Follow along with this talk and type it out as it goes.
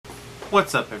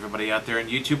What's up, everybody out there in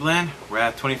YouTube land?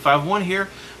 Wrath251 here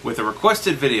with a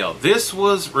requested video. This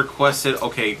was requested.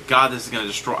 Okay, God, this is gonna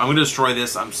destroy. I'm gonna destroy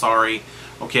this. I'm sorry.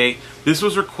 Okay, this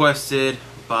was requested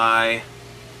by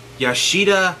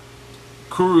Yashida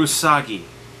Kurosagi.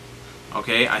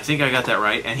 Okay, I think I got that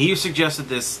right. And he suggested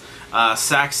this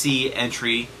Saxy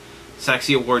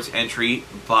Awards entry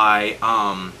by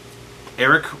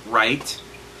Eric Wright,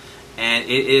 and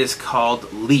it is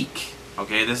called Leak.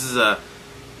 Okay, this is a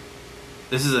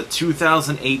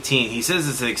 2018. He says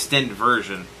it's an extended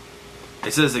version.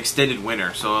 It says extended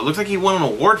winner, so it looks like he won an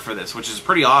award for this, which is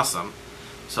pretty awesome.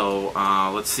 So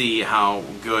let's see how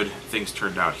good things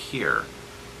turned out here.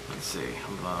 Let's see.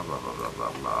 Blah blah blah blah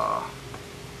blah blah.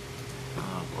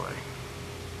 Oh boy.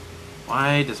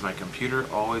 Why does my computer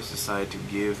always decide to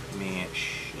give me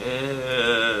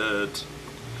shit?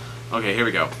 Okay, here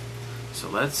we go. So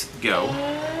let's go.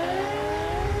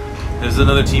 There's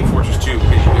another Team Fortress 2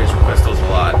 because you guys request those a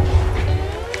lot.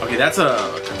 Okay, that's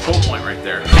a control point right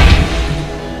there.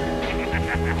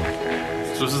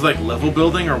 So this is like level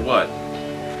building or what?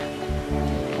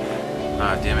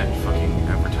 Ah, damn it. Fucking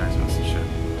advertisements and shit.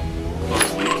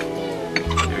 Close leak.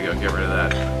 Here we go, get rid of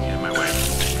that. Get in my way.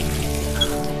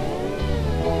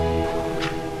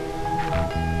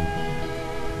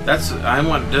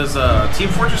 Does Team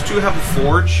Fortress 2 have a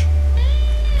forge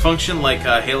function like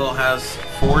Halo has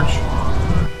forge?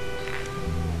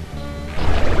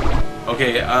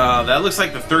 Okay, that looks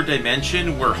like the third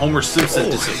dimension where Homer Simpson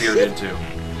disappeared into.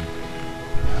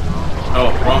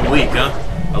 Oh, wrong leak, huh?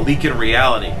 A leak in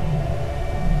reality.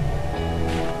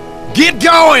 Get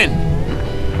going!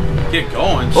 Get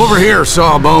going? Over here,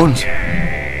 Sawbones.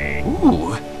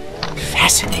 Ooh,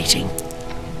 fascinating.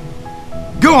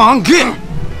 Go on, get!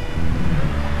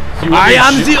 I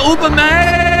am the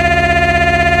Uberman!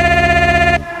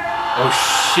 Oh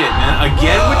shit, man.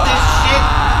 Again with this shit?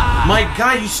 My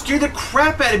God, you scare the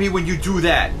crap out of me when you do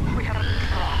that.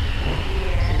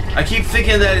 I keep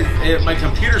thinking that my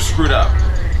computer's screwed up.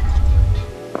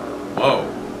 Whoa.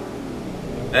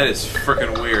 That is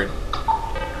freaking weird.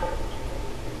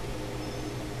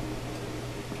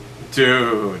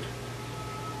 Dude.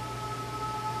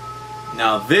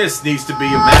 Now this needs to be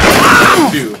a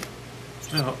map too.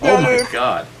 Oh my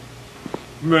God.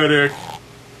 Medic.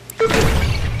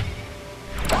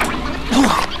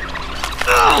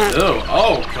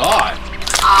 Oh God.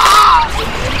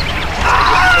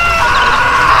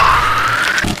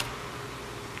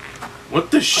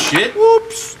 What the shit?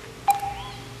 Whoops.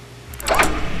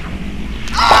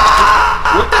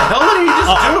 What the hell did he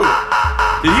just do?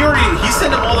 Did he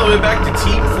send him all the way back to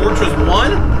Team Fortress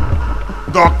 1?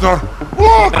 Doctor.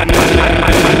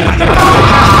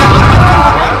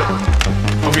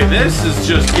 Okay, this is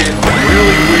just getting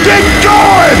really weird. Get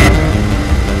going!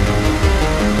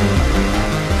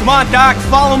 Come on, Doc,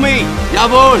 follow me.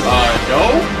 Jawohl.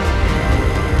 No?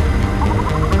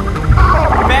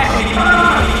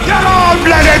 Get on,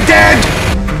 bloody dead!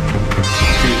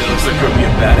 Dude, that looks like it would be a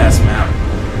badass map.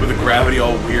 With the gravity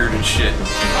all weird and shit. Oh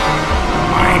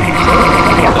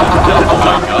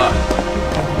my God.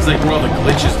 It's like where all the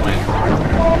glitches went.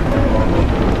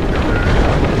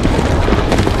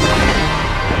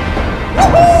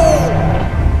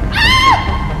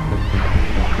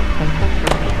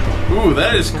 Ooh,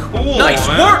 that is cool. Nice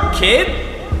work, kid.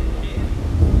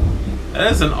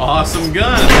 That is an awesome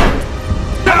gun.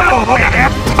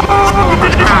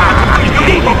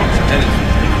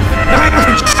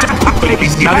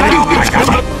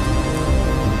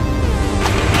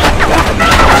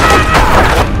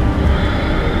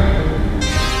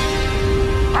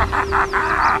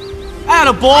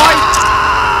 Attaboy!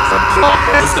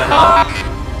 What the hell?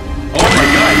 Oh my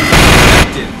God, he's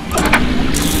infected.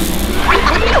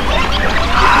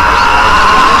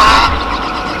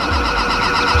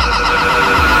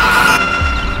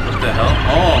 What the hell?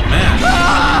 Oh man.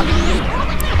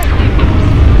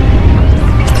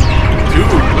 Dude,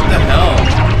 what the hell?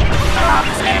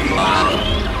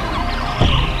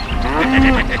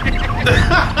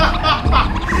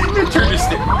 It turned his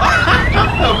stick.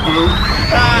 Boo.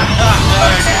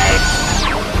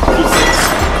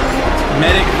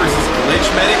 Medic versus glitch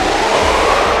medic?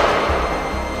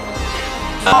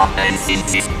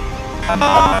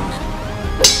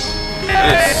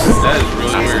 That is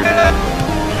really weird.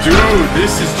 Dude,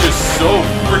 this is just so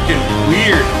freaking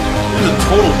weird. This is a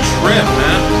total trip,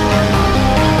 man.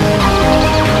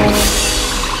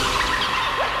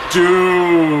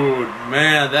 Dude,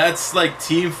 man, that's like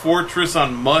Team Fortress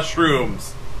on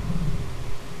mushrooms.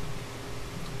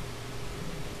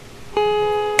 You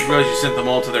realize you sent them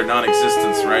all to their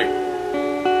non-existence, right?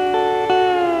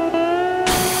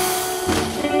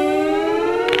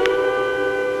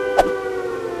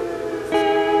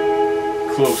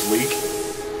 Close leak.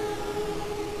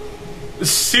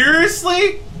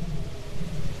 Seriously?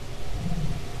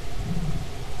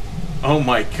 Oh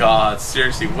my god,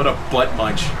 seriously, what a butt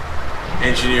munch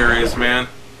engineer is, man.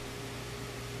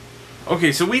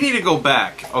 Okay, so we need to go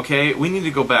back, okay? We need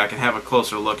to go back and have a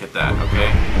closer look at that,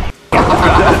 okay?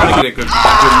 I'm trying to get a good look at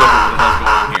what the hell's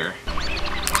going on here.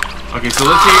 Okay, so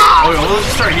let's see. Oh, well, let's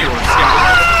just start here with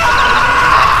Scout.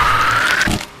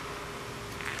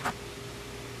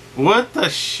 What the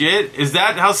shit? Is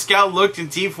that how Scout looked in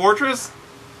Team Fortress?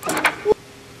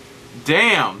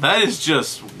 Damn, that is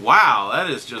just, wow, that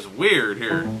is just weird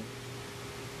here.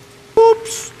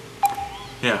 Oops.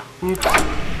 Yeah.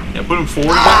 Yeah, put him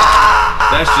forward again.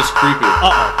 That's just creepy.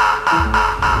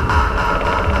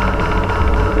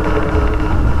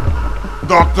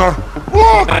 Doctor,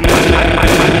 look!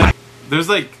 There's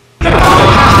like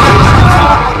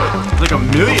a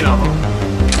million of them.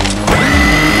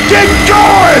 Get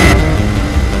going!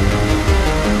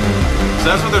 So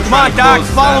that's what they're Come on, trying to Doc, close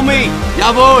follow that. me.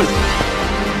 Jawohl.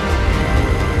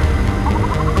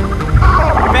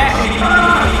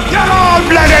 You're all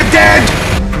bloody dead!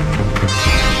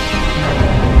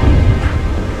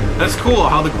 That's cool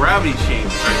how the gravity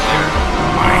changes right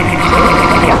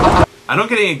there. I don't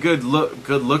get any good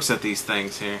looks at these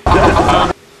things here.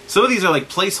 Some of these are like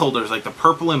placeholders, like the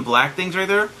purple and black things right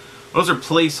there. Those are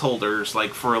placeholders,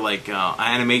 like for like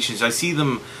animations. I see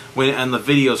them when on the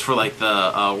videos for like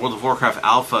the World of Warcraft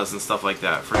alphas and stuff like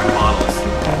that for new models.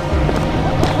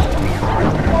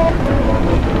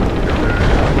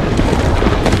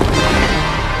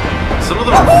 Some of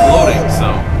them are floating,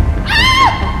 so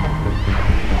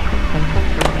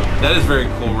that is very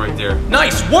cool right there.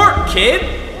 Nice work, kid.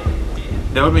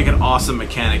 That would make an awesome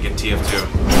mechanic in TF2.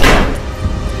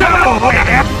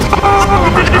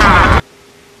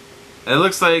 It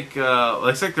looks like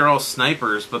they're all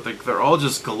snipers, but they're all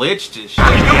just glitched and shit.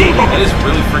 That is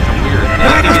really freaking weird.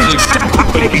 That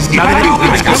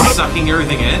thing is just sucking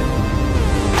everything in.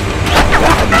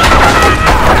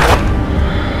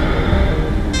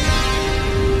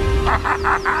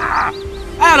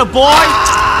 Attaboy.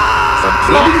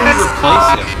 Well,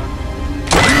 replace him.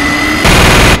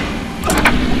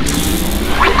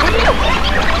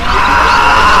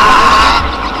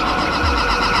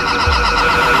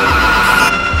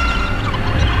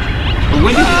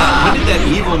 When did that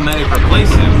evil medic replace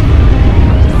him?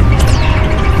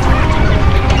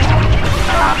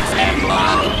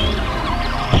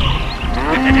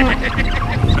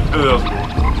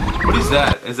 What is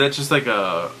that? Is that just like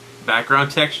a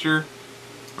background texture?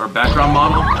 Or background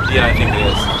model? Yeah, I think it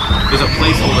is. There's a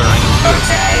placeholder I know.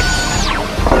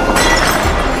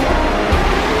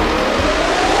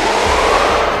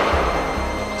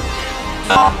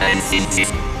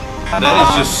 That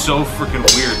is just so freaking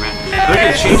weird, man. Look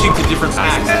at it changing to different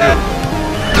packs, too.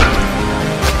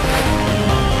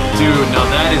 Dude, now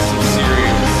that is some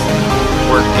serious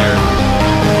work there.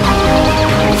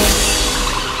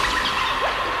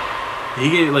 Did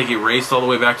he get, like, erased all the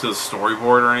way back to the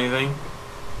storyboard or anything?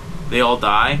 They all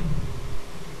die?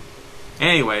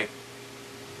 Anyway.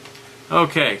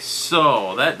 Okay,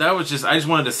 so that was just, I just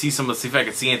wanted to see see if I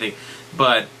could see anything.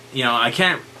 But, you know, I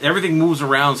can't, everything moves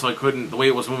around, so I couldn't, the way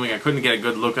it was moving, I couldn't get a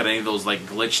good look at any of those, like,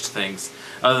 glitched things.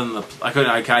 Other than I could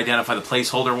identify the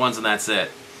placeholder ones, and that's it.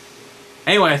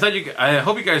 Anyway, I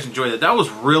hope you guys enjoyed it. That was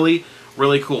really,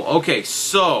 really cool. Okay,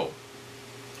 so,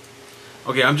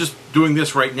 okay, I'm just doing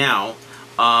this right now.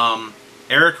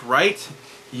 Eric Wright,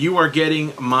 you are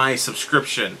getting my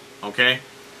subscription, okay?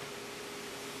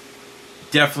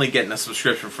 Definitely getting a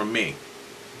subscription from me.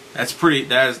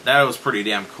 That was pretty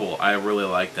damn cool. I really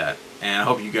like that, and I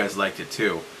hope you guys liked it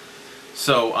too.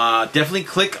 So definitely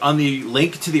click on the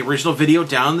link to the original video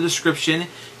down in the description.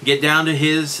 Get down to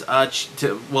his down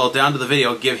to the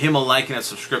video. Give him a like and a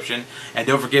subscription, and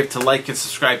don't forget to like and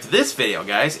subscribe to this video,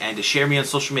 guys, and to share me on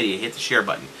social media. Hit the share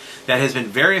button. That has been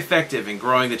very effective in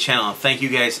growing the channel. Thank you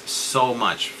guys so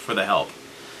much for the help.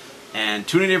 And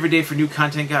tune in every day for new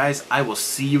content, guys. I will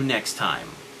see you next time.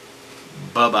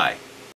 Bye-bye.